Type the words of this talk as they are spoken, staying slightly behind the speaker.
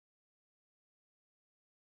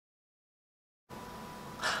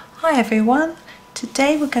Hi everyone,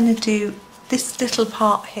 today we're going to do this little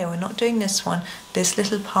part here. We're not doing this one, this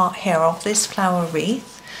little part here of this flower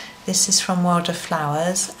wreath. This is from World of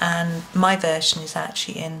Flowers and my version is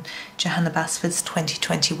actually in Johanna Basford's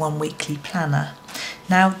 2021 weekly planner.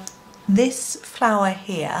 Now this flower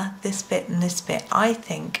here, this bit and this bit, I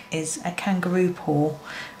think is a Kangaroo Paw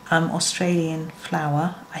Australian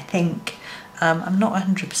flower, I think. I'm not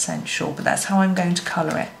 100% sure, but that's how I'm going to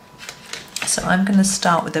colour it. So I'm going to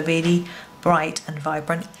start with a really bright and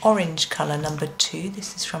vibrant orange colour, number 2.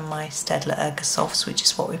 This is from my Staedtler Ergosofts, which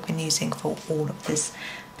is what we've been using for all of this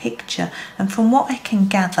picture. And from what I can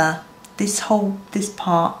gather, this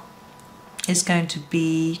part is going to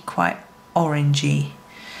be quite orangey.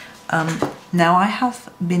 Now I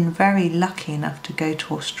have been very lucky enough to go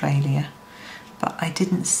to Australia, but I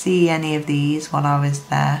didn't see any of these while I was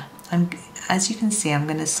there. As you can see, I'm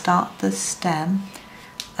going to start the stem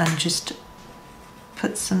and just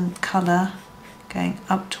put some colour going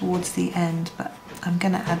up towards the end, but I'm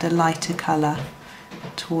going to add a lighter colour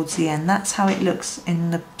towards the end. That's how it looks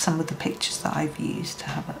in some of the pictures that I've used to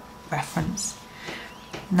have a reference.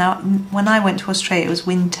 Now, when I went to Australia, it was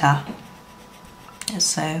winter,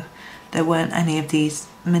 so there weren't any of these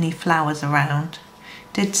many flowers around.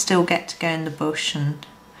 Did still get to go in the bush and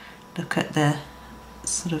look at the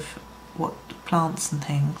sort of what plants and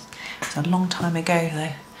things. It's a long time ago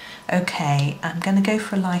though. Okay, I'm going to go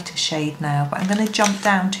for a lighter shade now, but I'm going to jump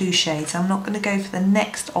down 2 shades. I'm not going to go for the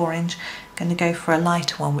next orange. I'm going to go for a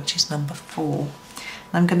lighter one, which is number 4. And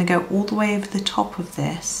I'm going to go all the way over the top of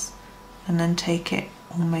this and then take it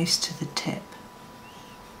almost to the tip.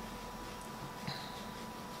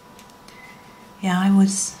 Yeah,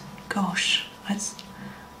 gosh, I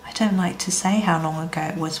don't like to say how long ago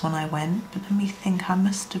it was when I went, but let me think, I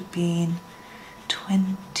must have been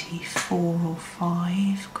 24 or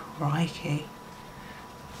 5, crikey.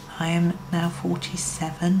 I am now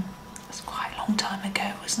 47. That's quite a long time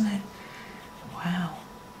ago, wasn't it? Wow.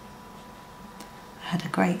 I had a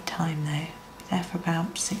great time though. There for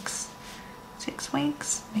about 6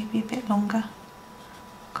 weeks, maybe a bit longer.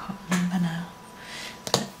 Can't remember now.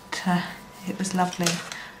 But it was lovely.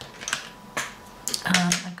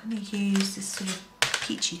 I'm going to use this sort of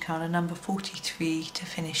peachy colour, number 43, to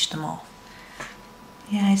finish them off.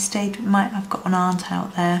 Yeah, I've got an aunt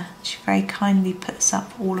out there. She very kindly puts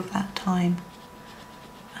up all of that time.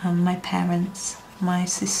 My parents, my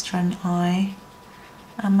sister and I,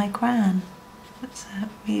 and my gran. It's a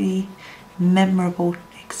really memorable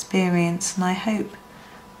experience, and I hope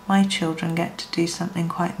my children get to do something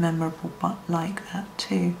quite memorable but like that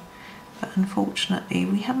too. But unfortunately,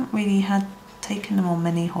 we haven't really taken them on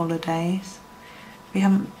many holidays. They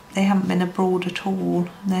haven't been abroad at all,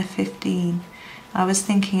 and they're 15. I was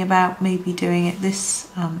thinking about maybe doing it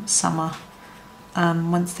this summer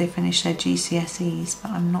once they finish their GCSEs,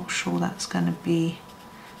 but I'm not sure that's going to be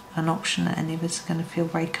an option that any of us are going to feel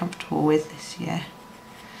very comfortable with this year.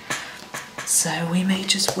 So we may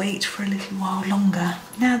just wait for a little while longer.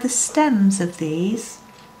 Now the stems of these,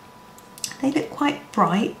 they look quite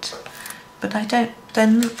bright, but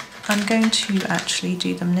I'm going to actually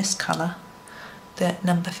do them this colour, the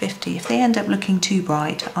number 50. If they end up looking too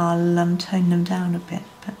bright, I'll tone them down a bit,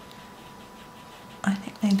 but I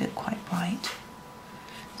think they look quite bright.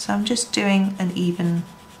 So I'm just doing an even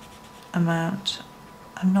amount.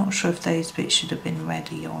 I'm not sure if those bits should have been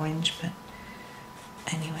reddy orange, but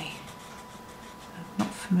anyway, I'm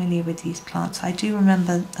not familiar with these plants. I do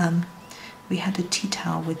remember we had a tea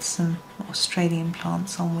towel with some Australian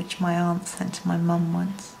plants on, which my aunt sent to my mum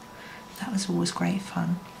once. That was always great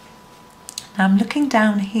fun. Now I'm looking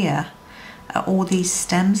down here at all these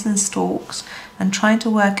stems and stalks and trying to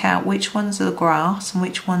work out which ones are the grass and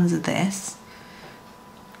which ones are this.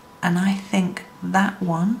 And I think that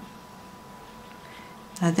one,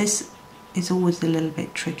 now this is always a little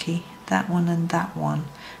bit tricky, that one and that one.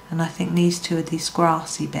 And I think these two are this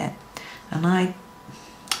grassy bit. And I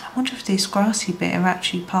wonder if this grassy bit are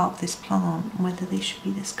actually part of this plant, whether they should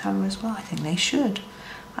be this colour as well. I think they should.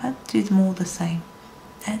 I'd do them all the same.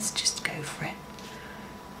 Let's just go for it.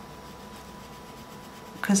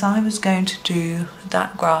 Because I was going to do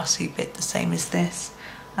that grassy bit the same as this,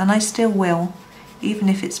 and I still will, even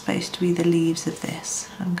if it's supposed to be the leaves of this.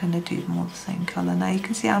 I'm going to do them all the same colour. Now you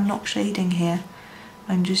can see I'm not shading here.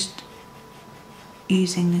 I'm just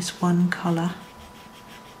using this one colour.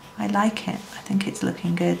 I like it. I think it's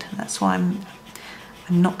looking good. That's why I'm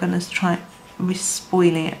not going to try risk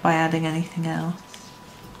spoiling it by adding anything else.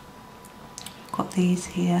 Got these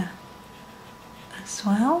here as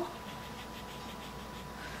well,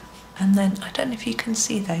 and then I don't know if you can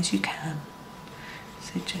see those. You can.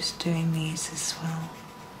 So just doing these as well.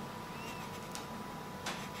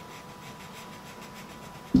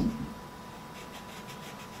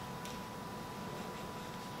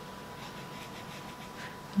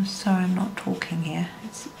 I'm sorry I'm not talking here,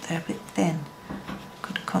 they're a bit thin, I've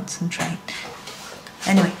got to concentrate.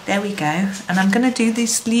 Anyway, there we go, and I'm going to do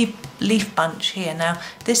this leaf bunch here. Now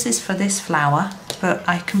this is for this flower, but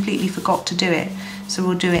I completely forgot to do it, so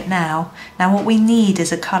we'll do it now. Now what we need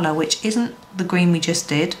is a colour which isn't the green we just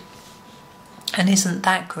did and isn't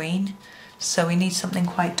that green, so we need something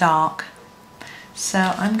quite dark. So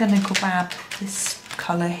I'm going to grab this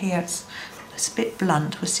colour here, it's a bit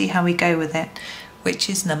blunt, we'll see how we go with it,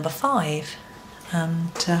 which is number 5,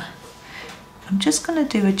 and I'm just going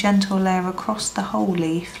to do a gentle layer across the whole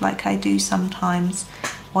leaf like I do sometimes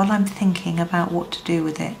while I'm thinking about what to do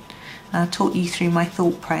with it. And I'll talk you through my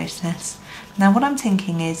thought process. Now what I'm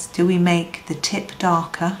thinking is, do we make the tip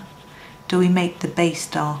darker? Do we make the base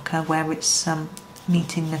darker where it's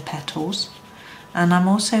meeting the petals? And I'm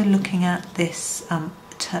also looking at this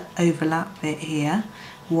overlap bit here.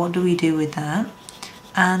 What do we do with that?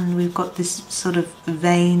 And we've got this sort of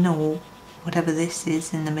vein or whatever this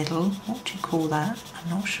is in the middle. What do you call that? I'm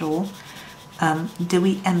not sure. Do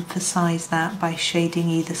we emphasize that by shading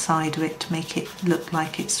either side of it to make it look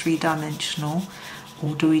like it's three-dimensional,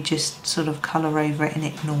 or do we just sort of colour over it and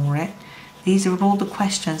ignore it? These are all the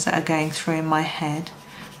questions that are going through in my head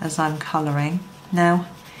as I'm colouring. Now,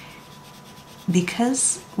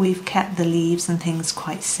 because we've kept the leaves and things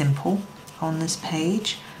quite simple on this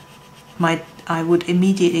page, I would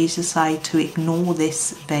immediately decide to ignore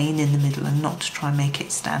this vein in the middle and not to try and make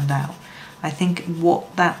it stand out. I think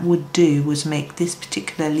what that would do was make this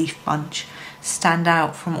particular leaf bunch stand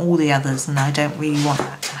out from all the others, and I don't really want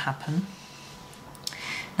that to happen.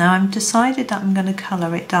 Now I've decided that I'm going to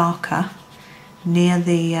colour it darker near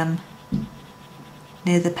the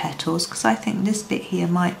petals, because I think this bit here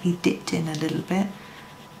might be dipped in a little bit,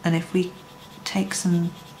 and if we take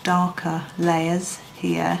some darker layers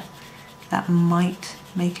here, that might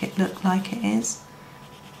make it look like it is.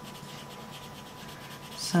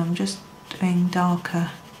 So I'm just doing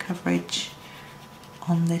darker coverage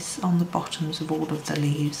on the bottoms of all of the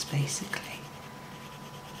leaves basically.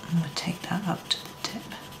 I'm going to take that up to the tip.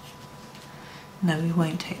 No, we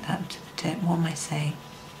won't take that up to the tip. What am I saying?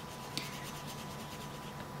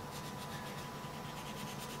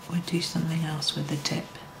 We'll do something else with the tip.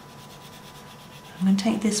 I'm going to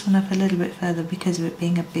take this one up a little bit further because of it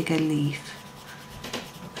being a bigger leaf.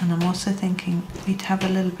 And I'm also thinking we'd have a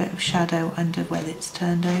little bit of shadow under where it's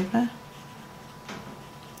turned over.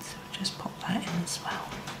 So we'll just pop that in as well.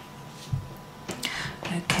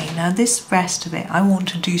 Okay, now this rest of it I want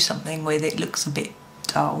to do something with. It looks a bit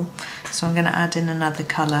dull, so I'm going to add in another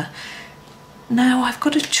colour. Now I've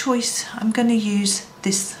got a choice. I'm going to use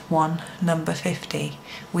this one, number 50.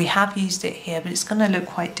 We have used it here, but it's going to look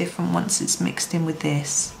quite different once it's mixed in with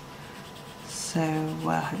this. So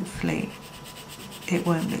hopefully it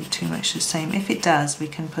won't look too much the same. If it does, we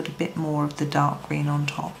can put a bit more of the dark green on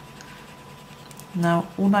top. Now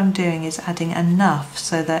all I'm doing is adding enough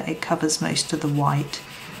so that it covers most of the white.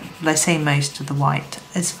 Well, I say most of the white,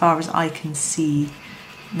 as far as I can see.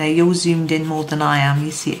 Now you're zoomed in more than I am,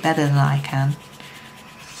 you see it better than I can.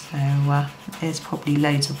 So there's probably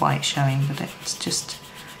loads of white showing, but it's just,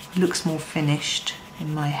 it looks more finished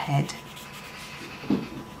in my head.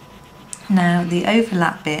 Now the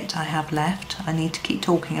overlap bit I have left, I need to keep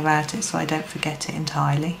talking about it so I don't forget it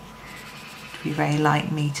entirely. It would be very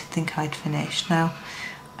like me to think I'd finished. Now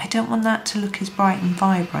I don't want that to look as bright and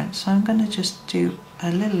vibrant, so I'm going to just do a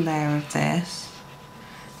little layer of this.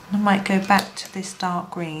 I might go back to this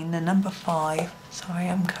dark green, the number 5, sorry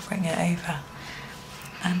I'm covering it over,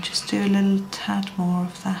 and just do a little tad more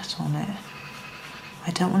of that on it.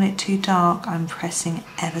 I don't want it too dark, I'm pressing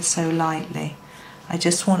ever so lightly. I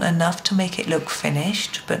just want enough to make it look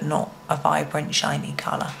finished, but not a vibrant shiny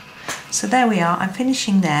colour. So there we are, I'm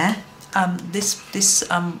finishing there. This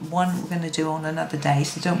one we're going to do on another day,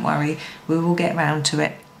 so don't worry, we will get round to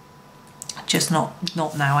it. Just not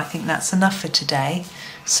now. I think that's enough for today.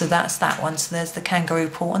 So that's that one. So there's the kangaroo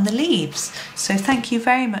paw and the leaves. So thank you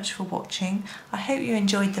very much for watching. I hope you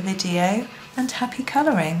enjoyed the video and happy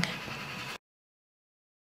colouring.